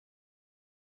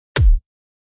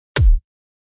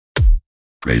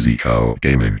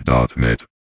crazycowgaming.net.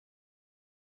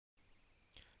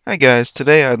 Hi guys,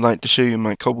 today I'd like to show you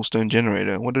my cobblestone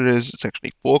generator. What it is, it's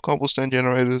actually 4 cobblestone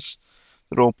generators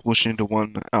that all push into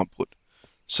one output.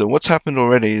 So what's happened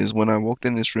already is when I walked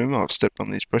in this room, I've stepped on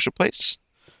these pressure plates,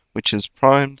 which has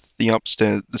primed the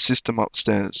system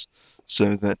upstairs,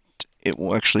 so that it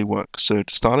will actually work. So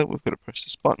to start it, we've got to press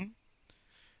this button,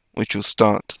 which will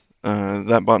start.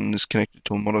 That button is connected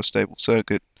to a monostable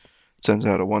circuit. It sends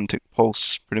out a 1-tick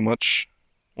pulse, pretty much,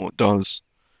 or it does,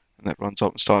 and that runs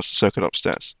up and starts the circuit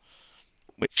upstairs,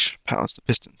 which powers the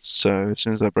pistons. So as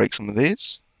soon as I break some of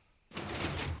these,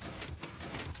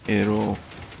 it'll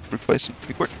replace them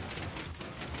pretty quick.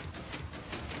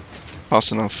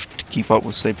 Fast enough to keep up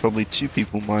with, say, probably 2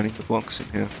 people mining the blocks in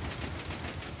here.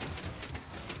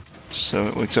 So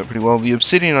it works out pretty well. The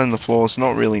obsidian on the floor is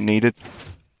not really needed,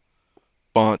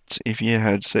 but if you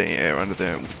had, say, air under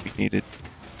there, it would be needed.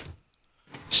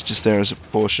 It's just there as a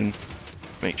precaution.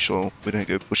 Make sure we don't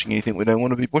go pushing anything we don't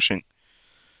want to be pushing.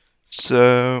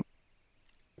 So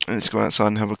let's go outside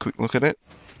and have a quick look at it.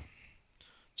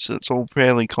 So it's all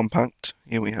fairly compact.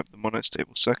 Here we have the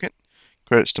monostable circuit.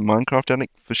 Credits to Minecraft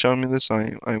Addict for showing me this.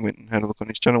 I went and had a look on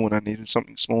his channel when I needed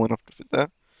something small enough to fit there,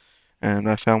 and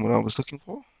I found what I was looking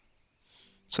for.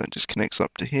 So it just connects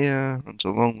up to here, runs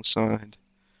along the side,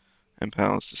 and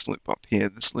powers this loop up here.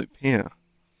 This loop here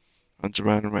runs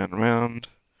around and around and around.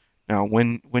 Now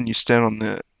when you stand on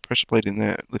the pressure plate in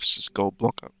there, it lifts this gold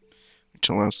block up, which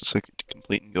allows the circuit to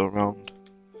complete and go around.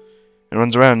 It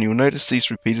runs around. You'll notice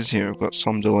these repeaters here have got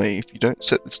some delay. If you don't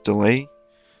set this delay,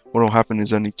 what will happen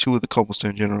is only 2 of the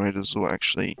cobblestone generators will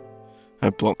actually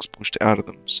have blocks pushed out of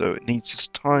them. So it needs this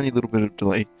tiny little bit of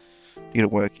delay to get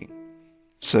it working.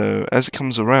 So as it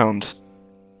comes around,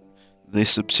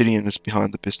 this obsidian is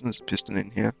behind the piston. There's a piston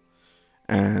in here,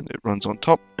 and it runs on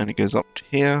top, and it goes up to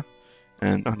here,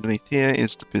 and underneath here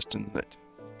is the piston that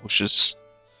pushes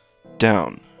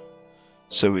down.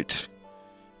 So it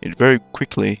very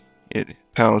quickly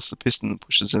powers the piston that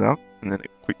pushes it up, and then it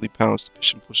quickly powers the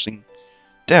piston pushing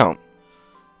down,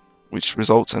 which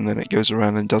results, and then it goes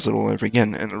around and does it all over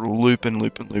again, and it will loop and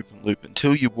loop and loop and loop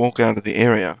until you walk out of the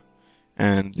area,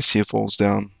 and this here falls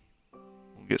down,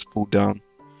 or gets pulled down,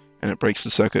 and it breaks the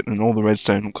circuit, and all the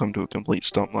redstone will come to a complete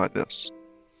stop like this.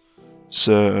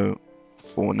 So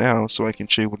for now, so I can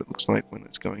show you what it looks like when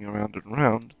it's going around and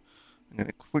around, I'm going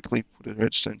to quickly put a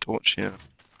redstone torch here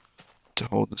to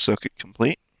hold the circuit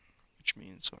complete, which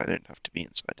means I don't have to be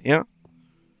inside here,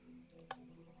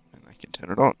 and I can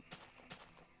turn it on.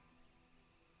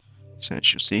 So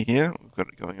as you'll see here, we've got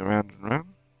it going around and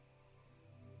around.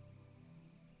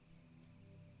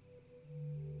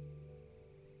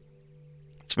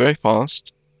 It's very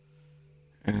fast,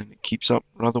 and it keeps up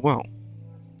rather well.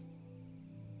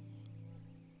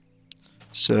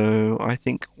 So I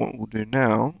think what we'll do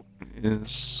now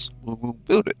is we'll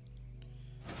build it.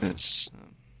 As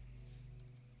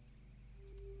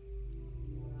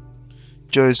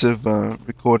Joseph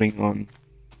recording on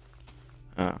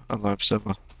a live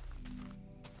server.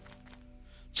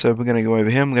 So we're going to go over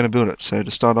here, I'm going to build it. So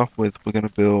to start off with, we're going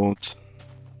to build,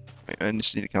 I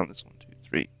just need to count this, 1, 2,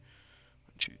 3, 1,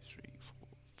 2, 3,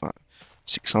 4, 5,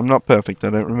 6. I'm not perfect, I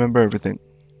don't remember everything.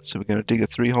 So we're going to dig a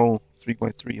 3 by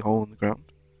 3 hole in the ground.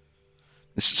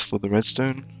 This is for the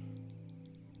redstone.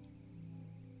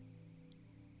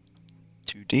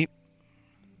 2 deep.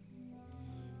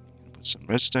 Put some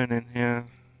redstone in here.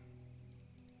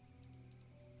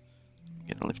 I'm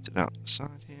going to lift it out the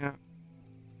side here.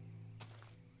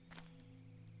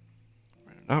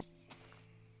 Run it up.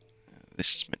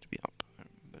 This is meant to be up, I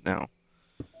remember now.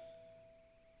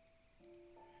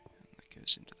 And that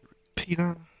goes into the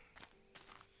repeater.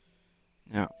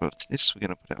 Now above this, we're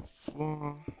going to put our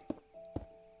floor.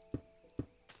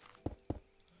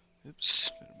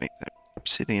 Oops, better make that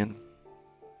obsidian,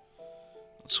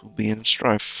 else we'll be in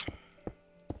strife.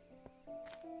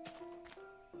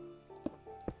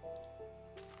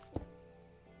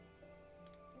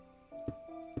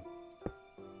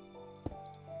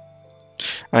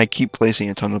 I keep placing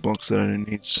a ton of blocks that I don't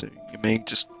need, so you may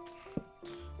just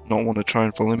not want to try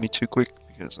and follow me too quick,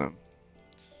 because I'm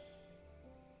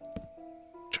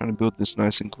trying to build this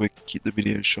nice and quick, keep the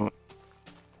video short.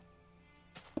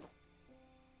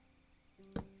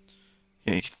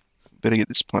 Okay, better get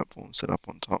this platform set up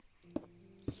on top.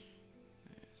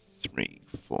 3,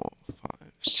 4,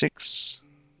 5, 6.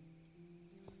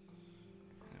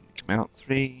 And then we come out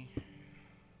 3.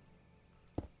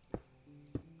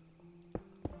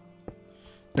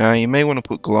 Now you may want to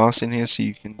put glass in here so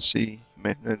you can see. You may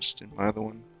have noticed in my other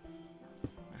one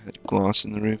I had glass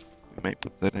in the roof. We may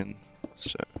put that in,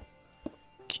 so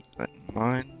keep that in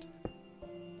mind.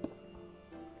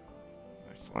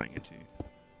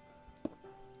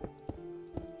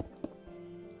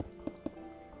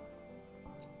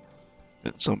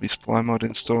 Zombies fly mod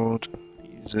installed. I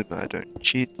use it, but I don't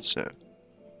cheat, so.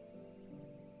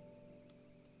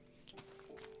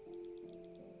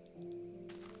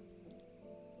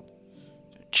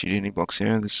 Don't cheat any blocks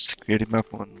here. This is the creative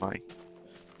map on my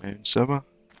own server.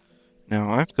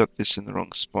 Now I've got this in the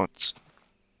wrong spot,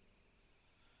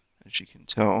 as you can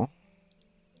tell,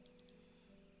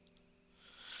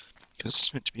 because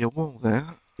it's meant to be a wall there.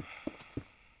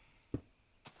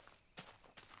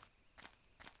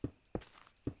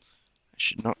 I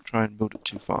should not try and build it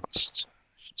too fast. I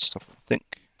should stop and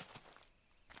think.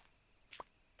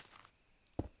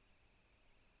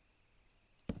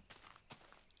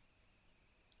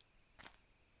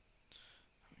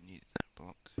 We need that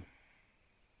block.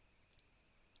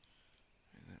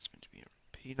 That's meant to be a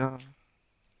repeater. I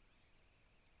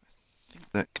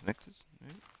think that connected.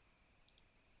 No?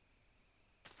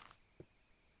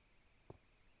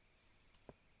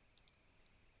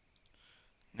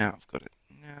 Now I've got it.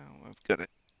 Now I've got it.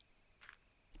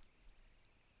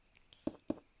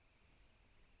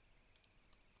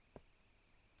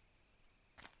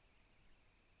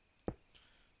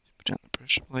 Put down the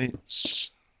pressure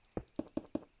plates.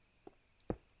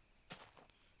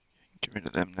 Get rid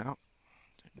of them now.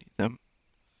 Don't need them.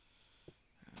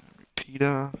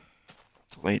 Repeater.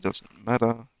 Delay doesn't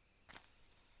matter.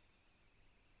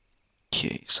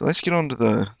 Okay, so let's get on to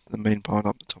the main part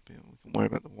up the top here. We can worry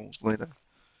about the walls later.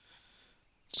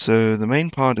 So the main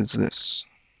part is this.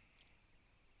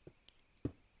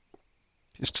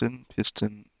 Piston,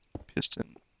 piston,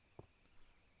 piston,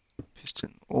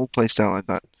 piston. All placed out like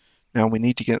that. Now we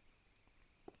need to get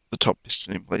the top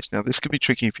piston in place. Now this could be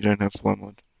tricky if you don't have fly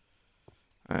mod.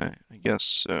 I guess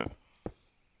so.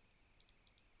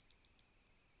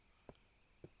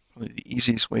 Probably the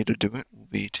easiest way to do it will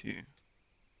be to...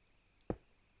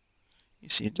 You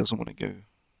see it doesn't want to go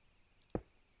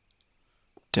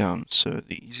down, so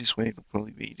the easiest way will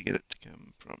probably be to get it to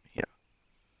come from here.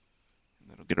 And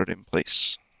that'll get it in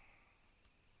place.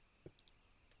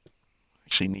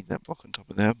 Actually need that block on top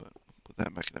of there, but we'll put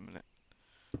that back in a minute.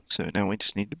 So now we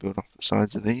just need to build off the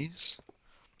sides of these.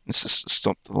 This is to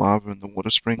stop the lava and the water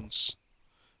springs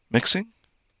mixing.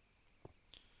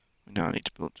 We now need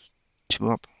to build 2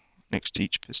 up next to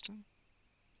each piston.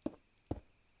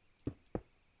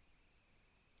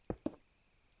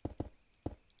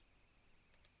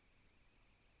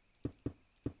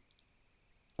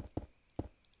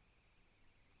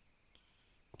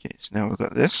 Okay, so now we've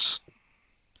got this.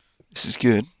 This is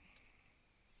good.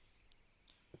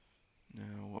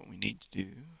 Now what we need to do,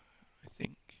 I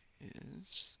think,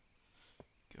 is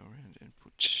go around and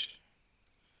put...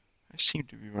 I seem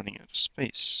to be running out of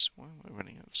space. Why am I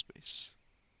running out of space?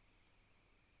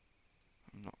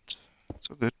 I'm not. It's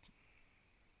all good.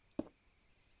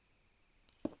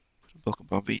 Put a block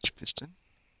above each piston.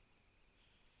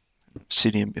 And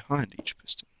obsidian behind each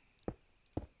piston.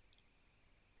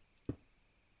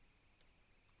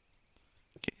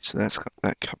 Okay, so that's got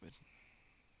that covered.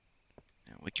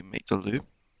 Now we can make the loop.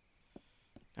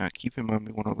 Now keep in mind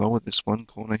we want to lower this one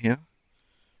corner here,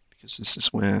 because this is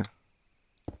where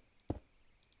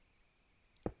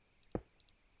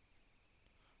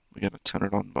we got to turn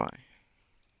it on by.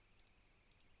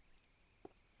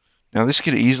 Now this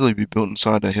could easily be built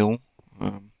inside a hill.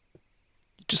 You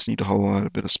just need to hollow out a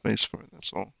bit of space for it,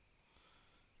 that's all.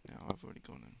 Now I've already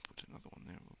gone and put another one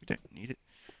there, but we don't need it.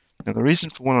 Now the reason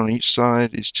for one on each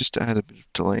side is just to add a bit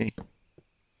of delay.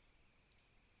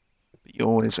 But you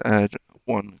always add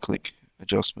 1 click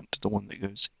adjustment to the one that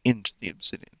goes into the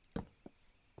obsidian.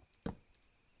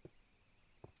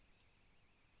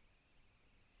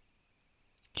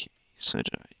 Okay, so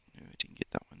did I? No, I didn't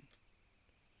get that one.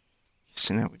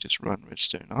 So now we just run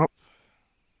redstone up.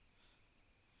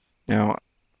 Now,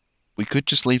 we could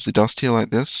just leave the dust here like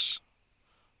this,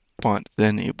 but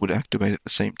then it would activate at the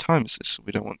same time as this.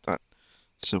 We don't want that.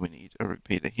 So we need a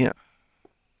repeater here.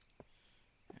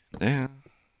 And there.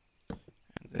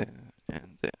 And there.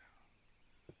 And there.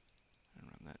 And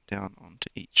run that down onto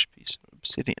each piece of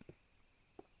obsidian.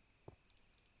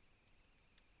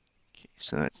 Okay,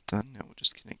 so that's done. Now we'll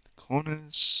just connect the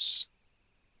corners.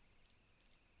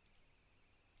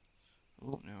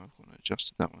 Oh, now I've got to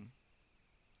adjust that one.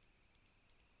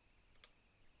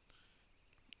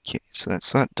 Okay, so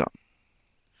that's that done.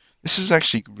 This is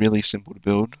actually really simple to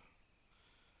build.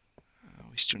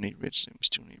 We still need redstone, we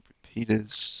still need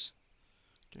repeaters.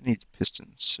 Don't need the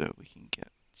pistons, so we can get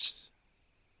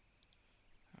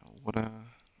our water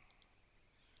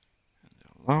and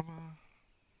our lava.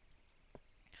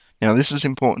 Now this is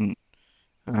important.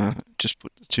 Just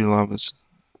put the 2 lavas.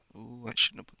 Oh, I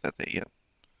shouldn't have put that there yet.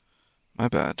 My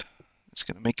bad. It's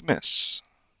gonna make a mess.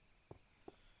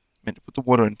 And put the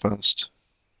water in first.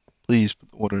 Please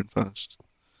put the water in first.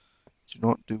 Do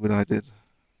not do what I did,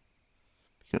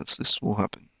 because this will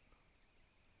happen.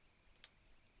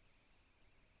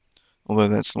 Although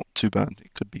that's not too bad,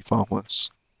 it could be far worse.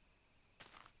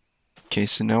 Okay,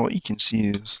 so now what you can see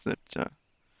is that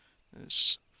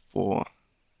there's 4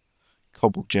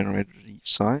 Cobble generators at each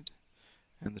side,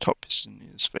 and the top piston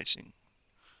is facing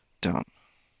down.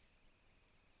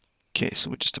 Okay, so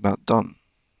we're just about done.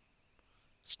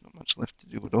 There's not much left to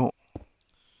do at all.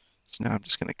 So now I'm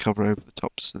just going to cover over the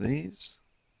tops of these.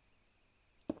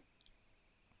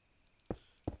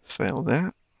 Fail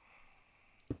there.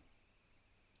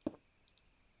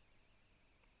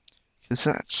 Because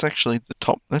that's actually the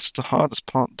top, that's the hardest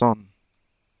part done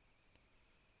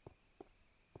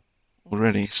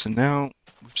already. So now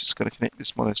we've just got to connect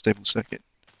this monostable circuit.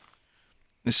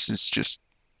 This is just,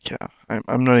 yeah,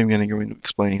 I'm not even going to go into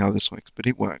explaining how this works, but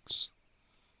it works.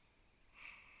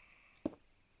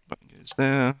 Button goes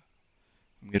there.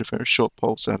 I'm going to get a very short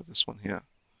pulse out of this one here.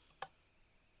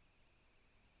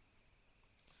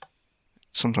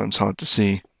 It's sometimes hard to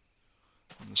see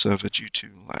on the server due to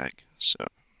lag, so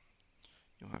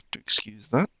you'll have to excuse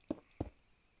that.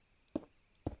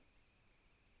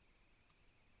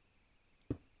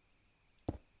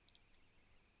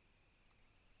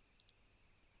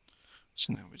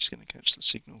 So now we're just going to catch the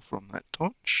signal from that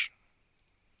torch.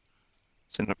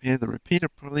 Send it up here. The repeater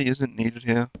probably isn't needed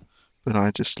here, but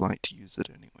I just like to use it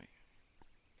anyway.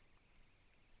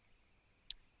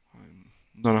 I'm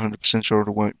not 100% sure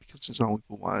it'll work because there's only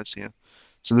 4 wires here.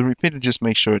 So the repeater just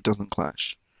makes sure it doesn't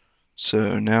clash.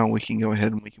 So now we can go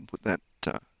ahead and we can put that,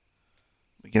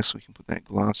 I guess we can put that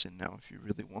glass in now if you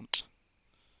really want.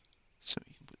 So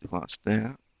you can put the glass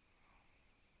there,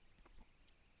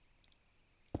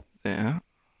 there,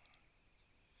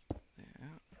 there,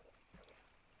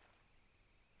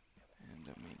 and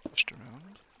that means pushed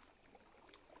around,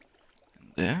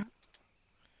 and there.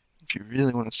 If you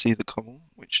really want to see the cobble,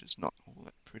 which is not all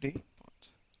that pretty,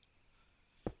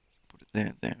 but put it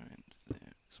there, there, and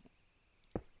there as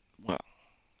well.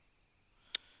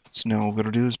 So now all we've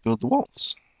got to do is build the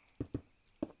walls.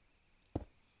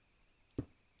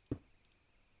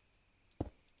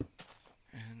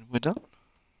 And we're done.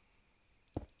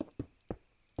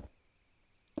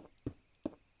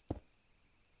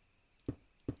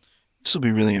 This will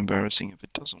be really embarrassing if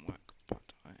it doesn't work, but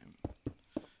I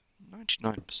am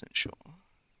 99% sure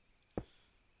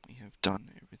we have done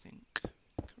everything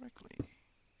correctly.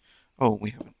 Oh,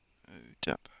 we haven't. Oh,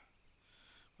 dap.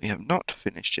 We have not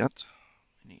finished yet.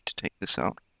 We need to take this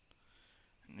out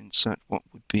and insert what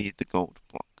would be the gold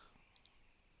block.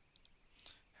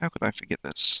 How could I forget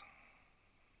this?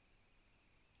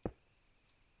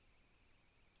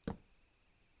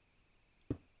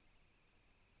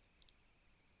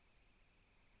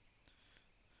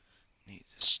 Need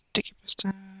a sticky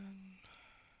piston.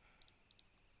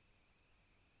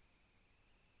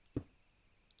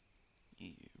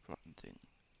 You rotten thing.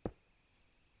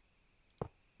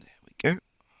 There we go.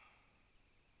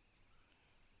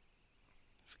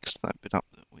 Fix that bit up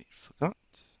that we forgot.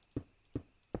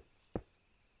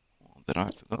 Or that I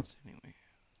forgot, anyway.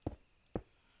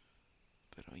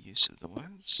 Better use of the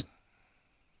words.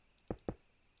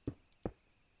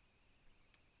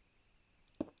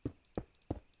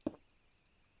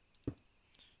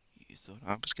 You thought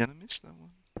I was gonna miss that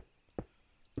one.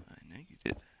 I know you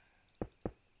did.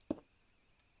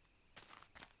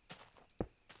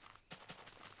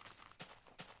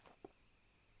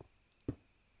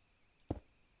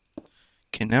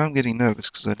 Okay, now I'm getting nervous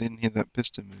because I didn't hear that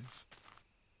piston move.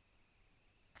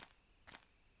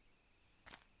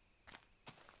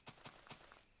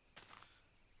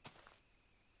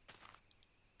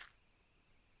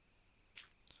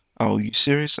 Oh, you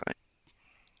serious?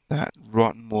 That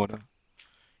rotten water.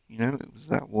 You know, it was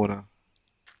that water.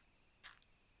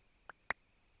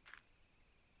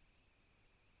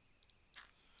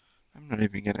 I'm not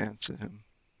even gonna answer him.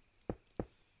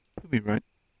 He'll be right.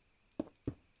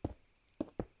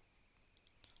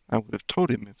 I would have told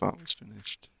him if I was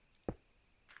finished.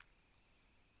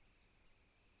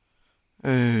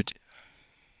 Oh dear.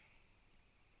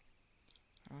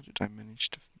 How did I manage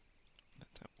to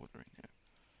let that water in here?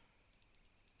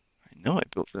 I know I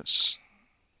built this.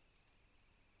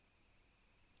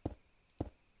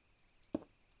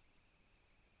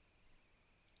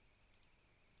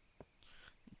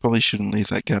 Probably shouldn't leave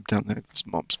that gap down there because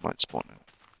mobs might spawn in it.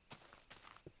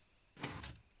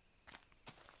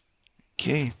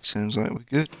 Okay, sounds like we're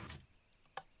good.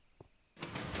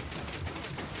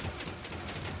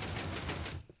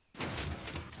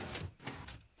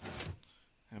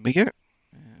 There we go.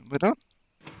 And we're done.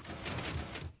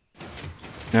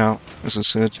 Now, as I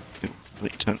said, it'll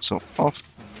let you turn itself off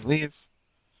when you leave.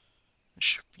 A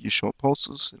few short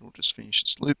pulses, it'll just finish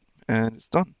its loop, and it's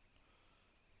done.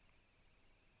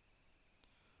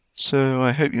 So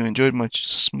I hope you enjoyed my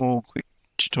small, quick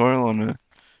tutorial on a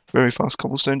very fast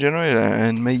cobblestone generator,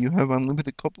 and may you have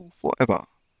unlimited cobble forever.